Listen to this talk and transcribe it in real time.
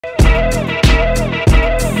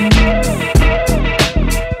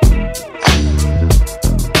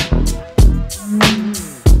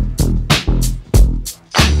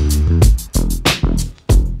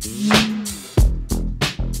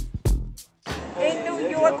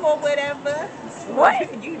York or whatever.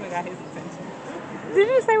 What? You even got his attention. Did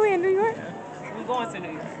you say we in New York? We're going to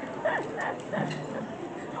New York.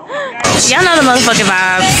 Y'all know the motherfucking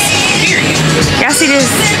vibes. Y'all see this?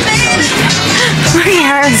 Look at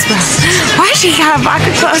hers, bro. Why she got a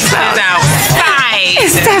vodka close up? It's outside.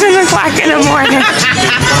 It's 7 o'clock in the morning.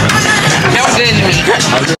 That was good to me.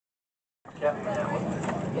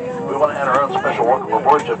 We want to enter our own special welcome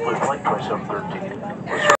aboard JetBlue Flight 2713.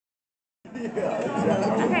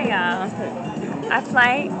 Okay, y'all. Our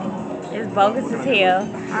flight is bogus as hell.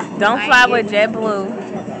 Don't fly with JetBlue.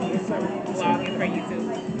 Vlogging for YouTube.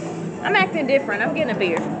 I'm acting different. I'm getting a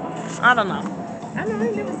beer. I don't know. I know,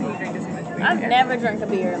 I've never seen you drink this much beer. I've never drank a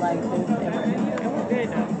beer like this ever. It was good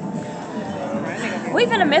though. We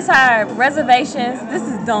finna miss our reservations. This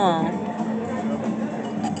is dumb.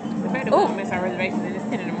 The fact that we don't miss our reservations and it's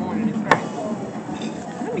 10 in the morning is crazy.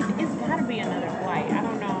 Let me see. It's gotta be another flight. I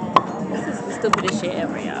don't know. This is the stupidest shit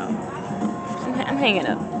ever, y'all. I'm hanging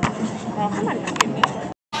up. Oh, somebody come get me.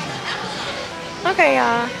 Okay,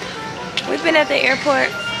 y'all. We've been at the airport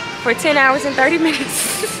for 10 hours and 30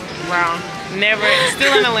 minutes. Wow. Never.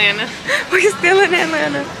 Still in Atlanta. We're still in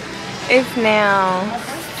Atlanta. It's now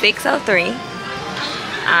 6:03.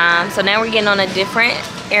 So now we're getting on a different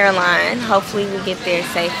airline. Hopefully we get there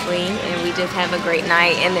safely and we just have a great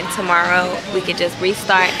night. And then tomorrow we could just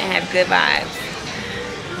restart and have good vibes.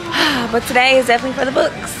 But today is definitely for the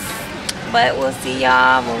books. But we'll see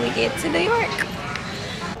y'all when we get to New York.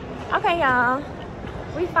 Okay, y'all.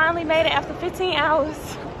 We finally made it after 15 hours.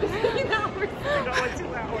 15 hours to go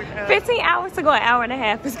 2 hours. 15 hours to go an hour and a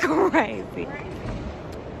half is crazy.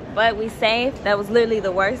 But we safe. That was literally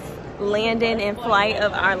the worst landing and flight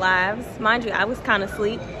of our lives. Mind you, I was kind of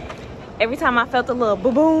asleep. Every time I felt a little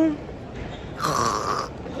boom,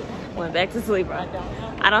 went back to sleep, bro.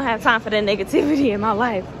 I don't have time for that negativity in my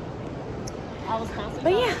life. I was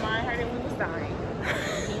constantly I heard it when we was dying.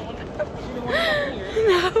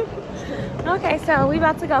 No. Okay, so we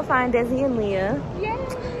about to go find Desi and Leah. Yay!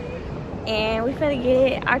 And we finna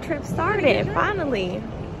get our trip started, finally.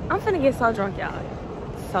 I'm finna get so drunk, y'all.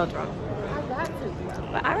 So drunk. I got to.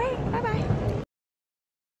 But alright, bye-bye.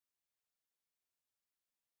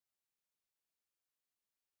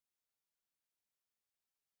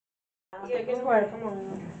 Yeah, get to work. Come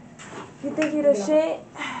on. You think you the shit?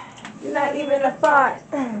 You're not even a thought.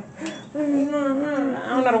 I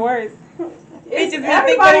don't know the words.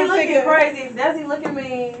 Everybody looking crazy. Desi look at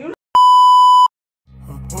me.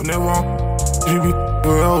 When they want, she be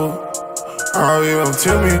well. Oh yeah,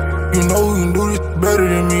 tell me, you know you can do this better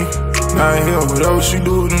than me. Not here, whatever she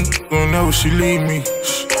do, then whenever she leave me.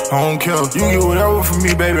 I don't care. You get whatever from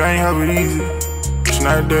me, baby. I ain't have it easy. It's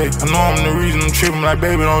not that. I know I'm the reason I'm tripping. Like,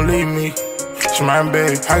 baby, don't leave me. It's my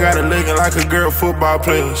bag. I got her looking like a girl football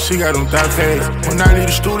player. She got them thigh pads. When I leave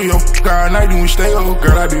the studio, God, night when we stay up,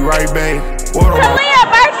 girl, I be right back. What Leah,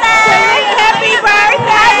 birthday! Happy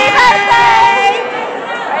birthday! Happy birthday!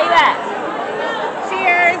 Where you at?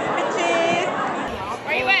 Cheers, bitches.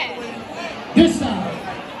 Where you at? This side.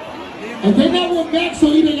 If they not went back, so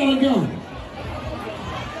you they gotta go.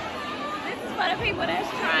 This is for the people that's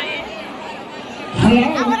trying. Hello?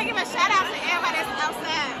 I want to give a shout out to everybody that's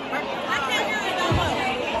outside.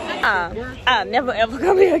 I'll never ever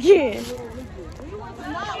come here again.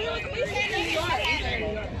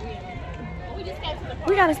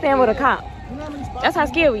 We gotta stand with a cop. That's how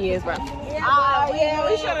scared we is, bro. Oh, yeah,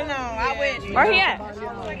 we should have known. I wish. Where he at?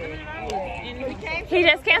 He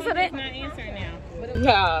just canceled it? Not answering now.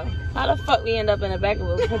 Yeah. How the fuck we end up in the back of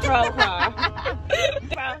a patrol car?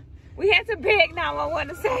 Bro, we had to beg 911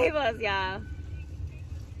 to save us, y'all.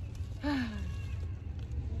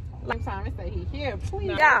 Long time it say he here,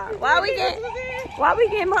 please. Yeah, why we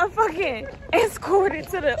get motherfucking escorted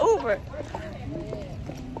to the Uber?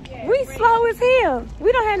 We slow as hell.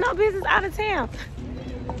 We don't have no business out of town.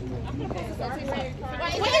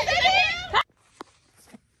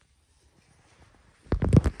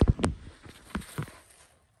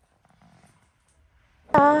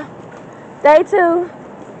 Day 2.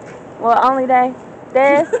 Well, only day.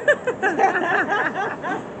 Des.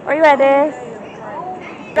 Where you at, Des?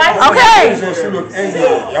 Okay.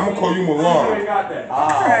 I'm gonna call you Milan.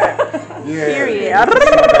 Yeah. Period.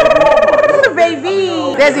 Baby.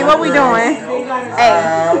 Desi, what we doing?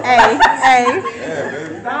 Hey.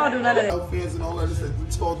 I don't do none of that. Fans and all that. This is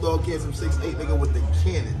tall dog kids from 6'8" nigga with the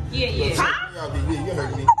cannon. Yeah. You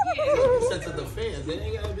heard me. Sets of the fans. They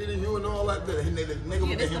ain't gotta be the you and all that. The nigga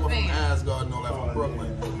with the hammer from Asgard and all that from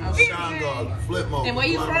Brooklyn. Sean Guard, Flip Mode. And where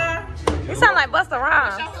you from? You sound like Busta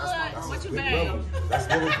Rhymes. What you bang? That's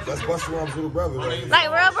Busta Rhymes' little brother. Right? Like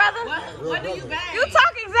real brother? What do you bang? You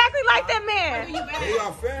talk exactly like that man. What do you bang? They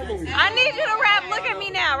are family. I need you to rap. Look at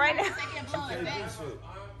me now, right now.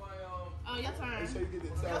 Oh, your turn.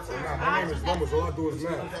 Nah, my name is Numbers. All I do is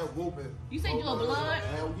math. You say you a blood?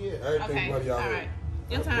 Hell yeah. Everything Okay. bloody out All here. right.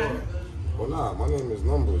 Your turn. Well, nah, my name is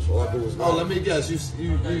Numbers. All I do is math. Oh, let me guess. You.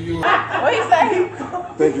 What you say?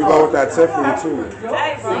 Think you go with that Tiffany too. Come on.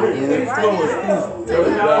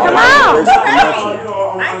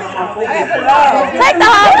 Take the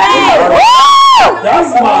whole thing. Woo! That's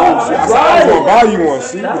my. I said I was gonna buy you one.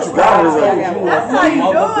 See, but you got it already. That's how you do it.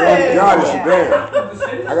 You got it. You damn.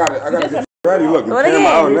 I gotta get ready. Look, the camera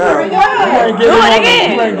out now. Do it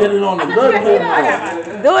again. You ain't get it on the good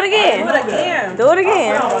camera. Do it again. Do it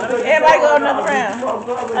again. Everybody go another round.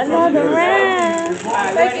 Another round.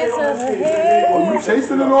 Take it to the head. Oh, you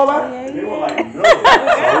chasing and all that?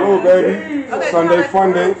 Hello, baby. Sunday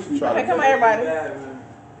fun day. Okay, come on, everybody.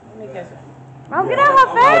 Oh, get out her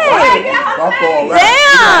face.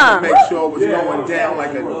 Damn. Make sure it was going down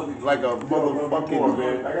like a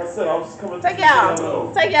motherfucking. Like I said, I was just coming. Take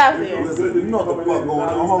y'all. Take y'all there. Listen, you know what the fuck going on. A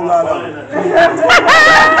whole lot of it.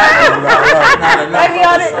 Baby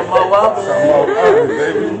on it.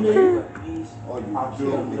 I do.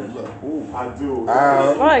 I do. What,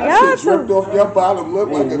 That y'all shit dripped off your bottom lip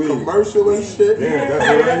like a commercial and shit. Yeah,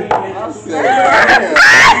 that's right. I said,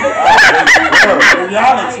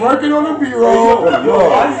 y'all are twerking on the B-roll.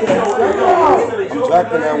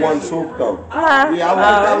 Jacking that one tooth though. Yeah, I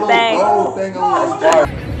like that little gold thing on my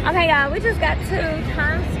spine. Okay, y'all, we just got to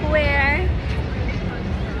Times Square.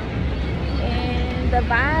 And the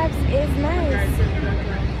vibes is nice.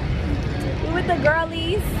 We with the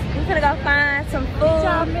girlies. We finna go find some food.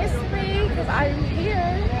 Y'all miss me because I'm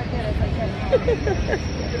here.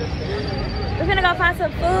 We're finna go find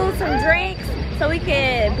some food, some drinks, so we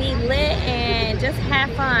can be lit and just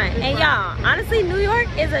have fun. And y'all, honestly, New York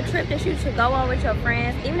is a trip that you should go on with your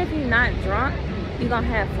friends. Even if you're not drunk, you're gonna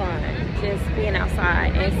have fun. Just being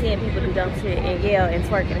outside and seeing people do dumb shit and yell and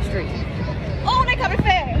twerk in the street. Oh, they coming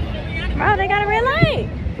fast. Bro, they got a red light.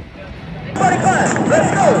 Everybody clap,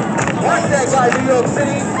 let's go. Watch that guy, New York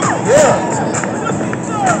City. Yeah.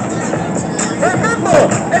 Remember,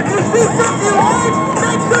 if you see something you like,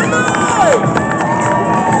 make some noise.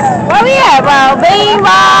 Where we at, bro? Bing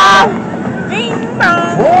bong. Bing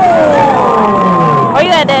bong. Where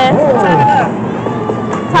you at, Dad?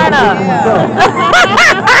 Turn up.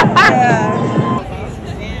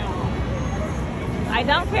 I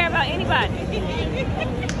don't care about anybody.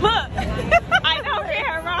 Look, I don't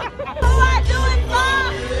care, bro. Who I do it for?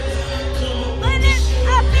 When it's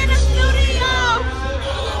up in the studio.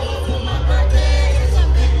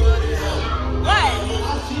 What?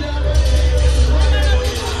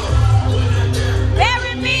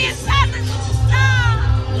 Bury me inside the star.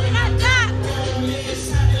 And I got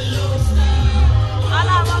all I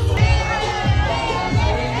want to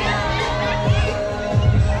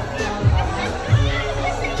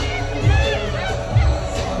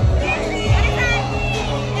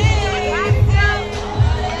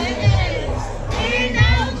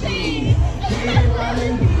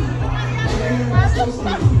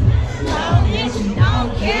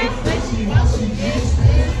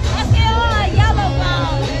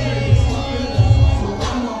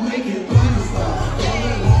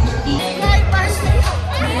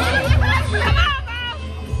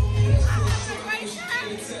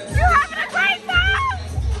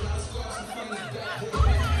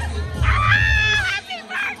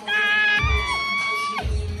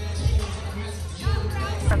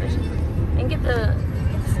and get the.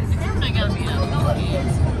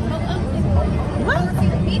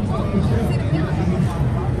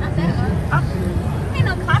 Ain't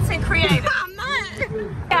no content creator. I'm not.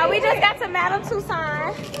 Yeah, we just got to Madame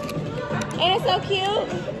Tussauds. Ain't it so cute?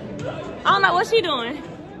 I don't know what she doing.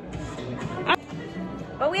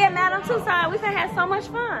 But we at Madame Tussauds. We finna have so much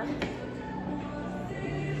fun.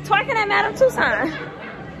 Twerking at Madame Tussauds.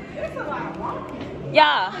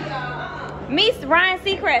 Y'all. Meet Ryan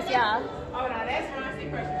Seacrest, y'all. Oh, no, that's Ryan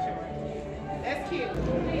Seacrest for sure. That's cute.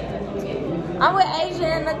 I'm with Asia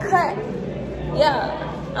in the cut. Yeah,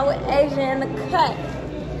 I'm with Asia in the cut.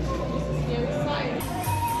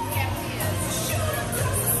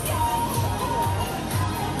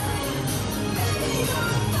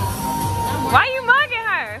 Why you mugging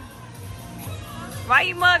her? Why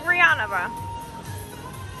you mug Rihanna, bro?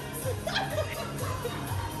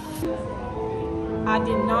 I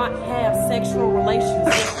did not have sexual relations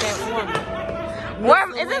with that woman. Where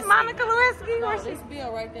is this Monica Lewinsky? No, this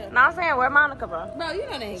Bill right there. No, I'm saying where Monica, bro? Bro, you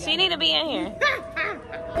know that. She need to be in here.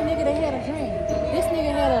 The nigga that had a dream. This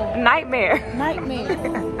nigga had a Nightmare. nightmare.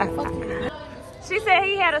 Fuck you. She said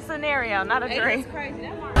he had a scenario, not a dream. That's crazy.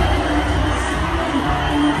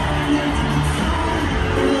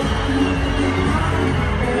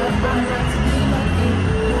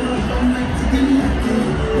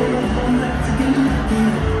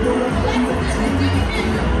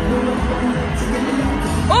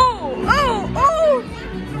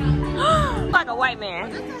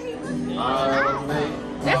 Man.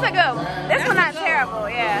 This a good one. This one not terrible,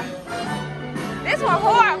 yeah. This one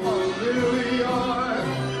horrible.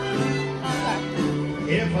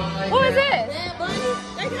 Who is this? Bad Bunny?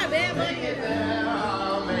 They got Bad Bunny in there.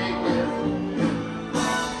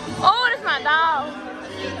 Oh, this is my dog.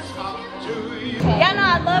 Y'all know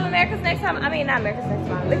I love America's Next Top. I mean, not America's Next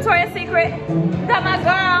Top. Victoria's Secret. Got my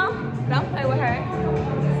girl. Don't play with her.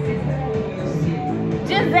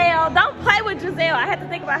 Giselle. Don't play with Giselle. I had to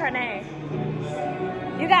think about her name.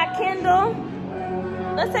 You got Kendall.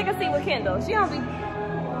 Let's take a seat with Kendall. She don't be.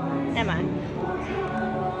 Never mind.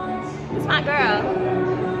 It's my girl.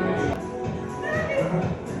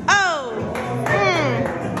 Oh.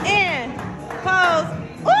 In. Pose.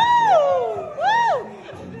 Woo! Woo!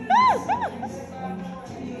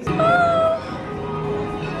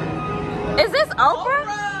 Is this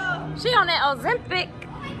Oprah? She on that Ozempic.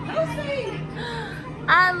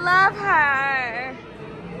 I love her.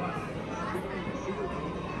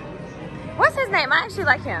 What's his name? I actually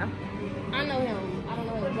like him. I know him. I don't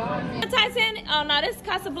know his dog. Titanic? Oh no, this is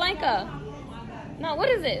Casablanca. No, what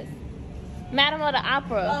is this? Madam of the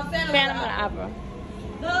Opera. Phantom of the Opera.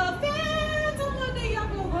 The Phantom of the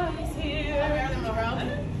Opera is here.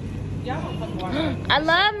 Y'all don't fucking watch her. I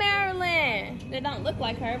love Marilyn. They don't look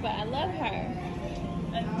like her, but I love her.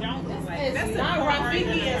 Don't look like her. That's not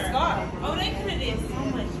Rafiki and Scar. Oh, they could have did so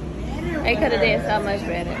much better. They could have did so much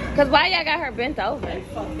better. Cause why y'all got her bent over? They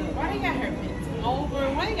fucked up. Why they got her bent over?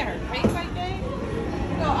 Why they got her face like that?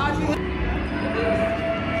 You know, Audrey.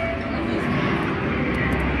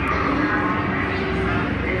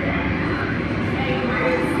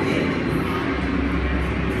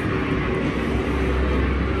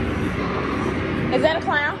 Is that a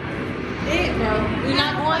clown? It, bro. We're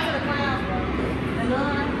not going to the clown, bro.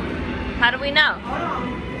 How do we know? Hold on.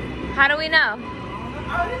 How do we know?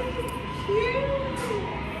 Oh, this is cute.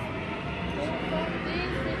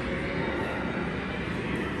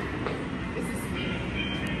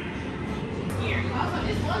 Here. Oh,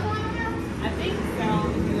 this was one of them? I think so.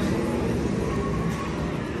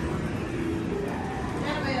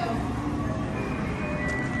 Annabelle.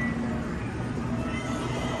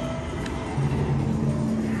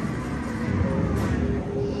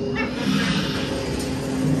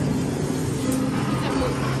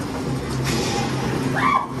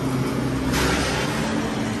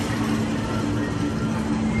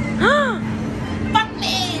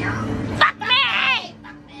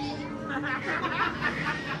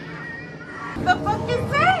 The fuck is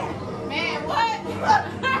that? Man, what?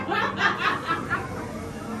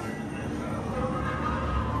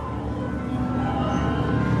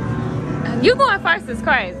 You going first is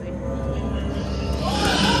crazy. I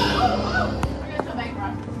got your back, bro.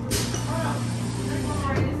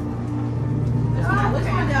 Which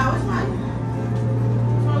one, y'all? Which one?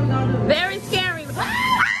 Which one we gonna do? Very scary.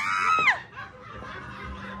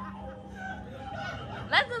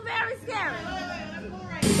 Let's do very scary.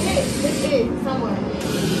 It's it, somewhere.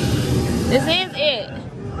 This is it.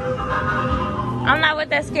 I'm not with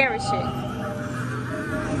that scary shit.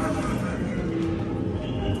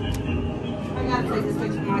 I gotta take this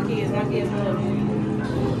picture for my kids. My kids love me.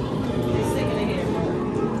 They're sick in the head.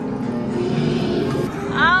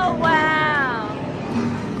 Oh wow.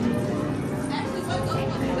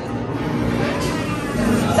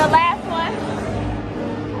 The last one.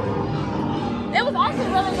 It was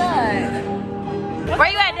actually really good. Where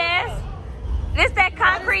you at, Daz? This that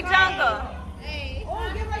concrete jungle. Hey. Oh,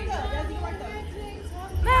 get right there. That's get right there.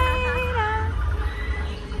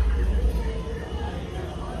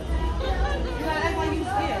 You gotta act like you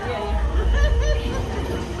scared. Yeah.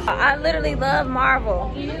 I literally love Marvel.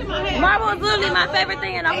 Marvel is literally my favorite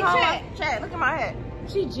thing in the whole world. Chad, look at my head.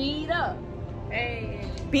 She G'd up. Hey.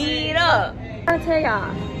 Beat up. I'll tell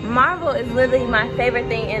y'all, Marvel is literally my favorite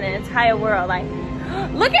thing in the entire world. Like,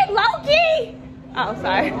 look at Loki! Oh,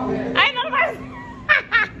 sorry. I ain't know about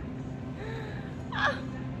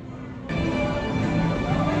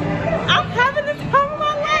I'm having the time of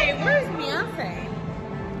my life. Where's Beyonce?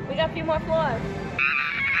 We got a few more floors.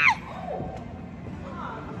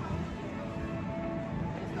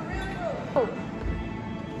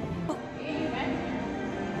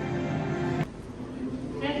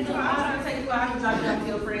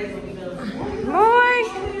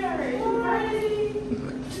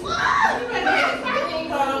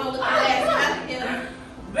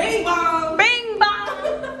 Bing bong. Bing bong.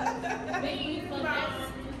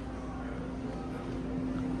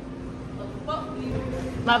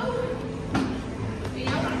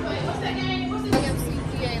 What's that game? What's the AMC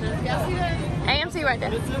Theater? Y'all see that? AMC right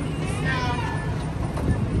there.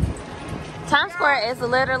 Times Square is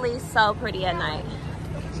literally so pretty at night.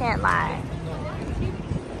 Can't lie.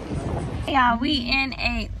 Y'all, we in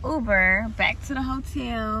a Uber back to the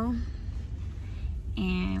hotel.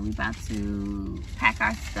 And we about to pack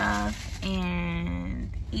our stuff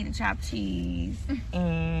and eat a chopped cheese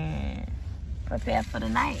and prepare for the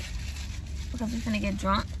night. Because we're gonna get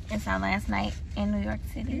drunk. It's our last night in New York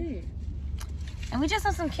City. And we just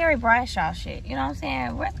on some Carrie Bradshaw shit. You know what I'm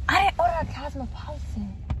saying? I didn't order a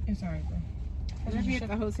Cosmopolitan. It's alright, bro. Did you at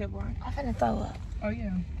the hotel bar? I'm finna throw up. Oh,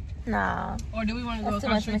 yeah. No. Or do we want to go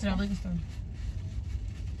across straight to the liquor store?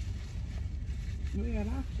 We got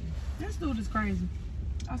options. This dude is crazy.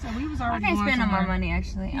 I said, we was already I can't spend no somewhere. more money,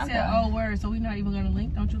 actually. He said, oh, word, so we not even going to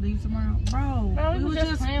link? Don't you leave tomorrow? Bro, we was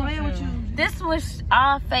just playing with you. This was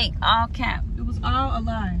all fake, all cap. It was all a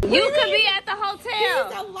lie. You could be at the hotel.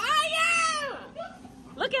 He's a liar!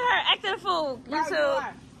 Look at her acting a fool. YouTube.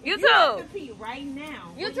 You have to pee right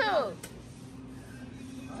now. YouTube.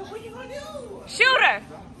 So what you gonna do? Shoot her.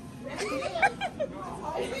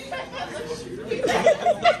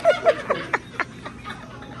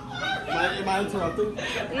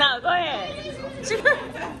 No, go ahead. Shoot her.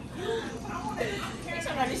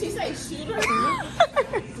 Did she say shoot her?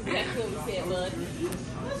 That's what we said, bud.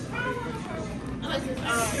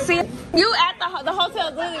 See, you at the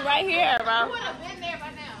hotel literally right here, bro. You would have been there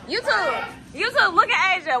by now. YouTube, look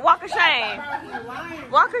at Asia. Walk of shame.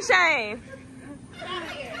 Walk of shame.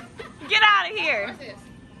 Get out of here.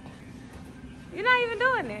 You're not even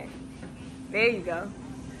doing it. There you go.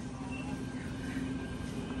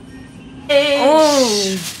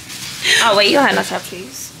 Oh wait, you don't have no chopped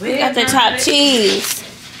cheese. We got the chopped cheese.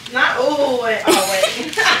 Not wait.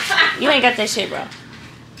 You ain't got that shit, bro.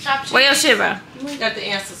 Where your shit, bro? We got the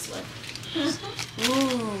answer slip.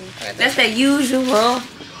 That's the usual.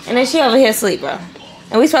 And then she over here asleep, bro.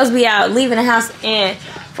 And we supposed to be out leaving the house in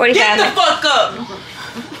 45 minutes. Get the fuck up.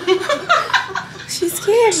 She's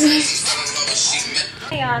scared me.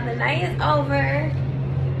 Hey y'all, the night is over.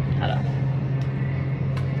 Hold on.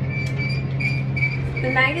 The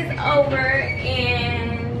night is over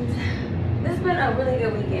and this has been a really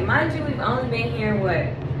good weekend. Mind you, we've only been here,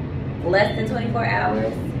 what, less than 24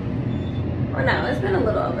 hours? Or no, it's been a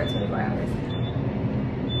little over 24 hours.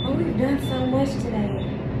 But we've done so much today.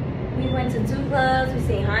 We went to 2 clubs, we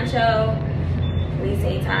seen Hunxho, we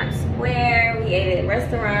seen Times Square, we ate at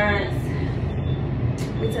restaurants,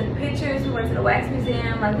 we took pictures, we went to the wax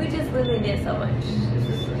museum. Like, we just literally did so much.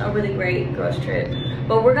 This was a really great girls trip.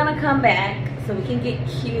 But we're gonna come back so we can get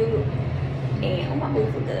cute and, oh, my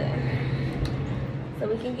boobs look good. So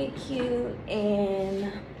we can get cute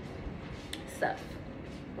and stuff,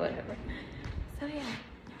 whatever. So yeah.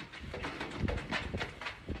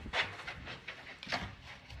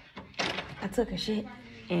 I took a shit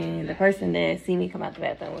and the person that see me come out the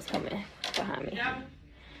bathroom was coming behind me.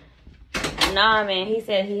 Nah, man, he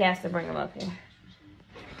said he has to bring him up here.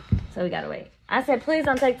 So we gotta wait. I said, please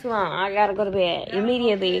don't take too long. I gotta go to bed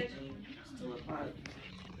immediately.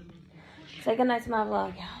 Say good night to my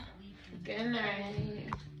vlog, y'all. Good night.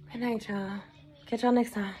 Good night, y'all. Catch y'all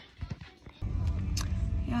next time.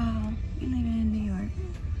 Y'all, we leaving in New York.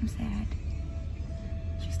 I'm sad.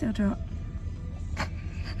 She's still drunk.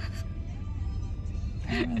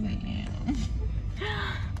 I really am.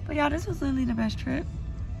 But y'all, this was literally the best trip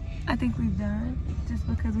I think we've done. Just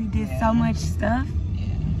because we did so much stuff. Yeah.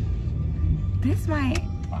 This might,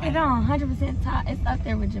 it on 100% top. It's up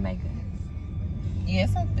there with Jamaica. Yeah,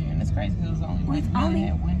 it's up there, and it's crazy because it was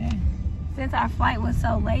only one day. Since our flight was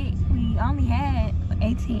so late, we only had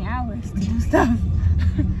 18 hours to do stuff.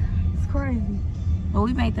 It's crazy. But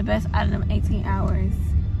we made the best out of them 18 hours.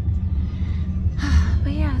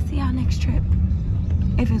 But yeah, see y'all next trip.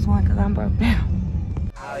 If it's one, because I'm broke now.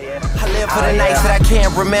 I live for the nights that I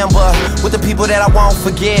can't remember, with the people that I won't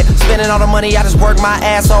forget. Spending all the money I just work my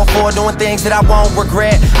ass off for, doing things that I won't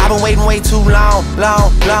regret. I've been waiting way too long,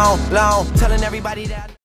 telling everybody that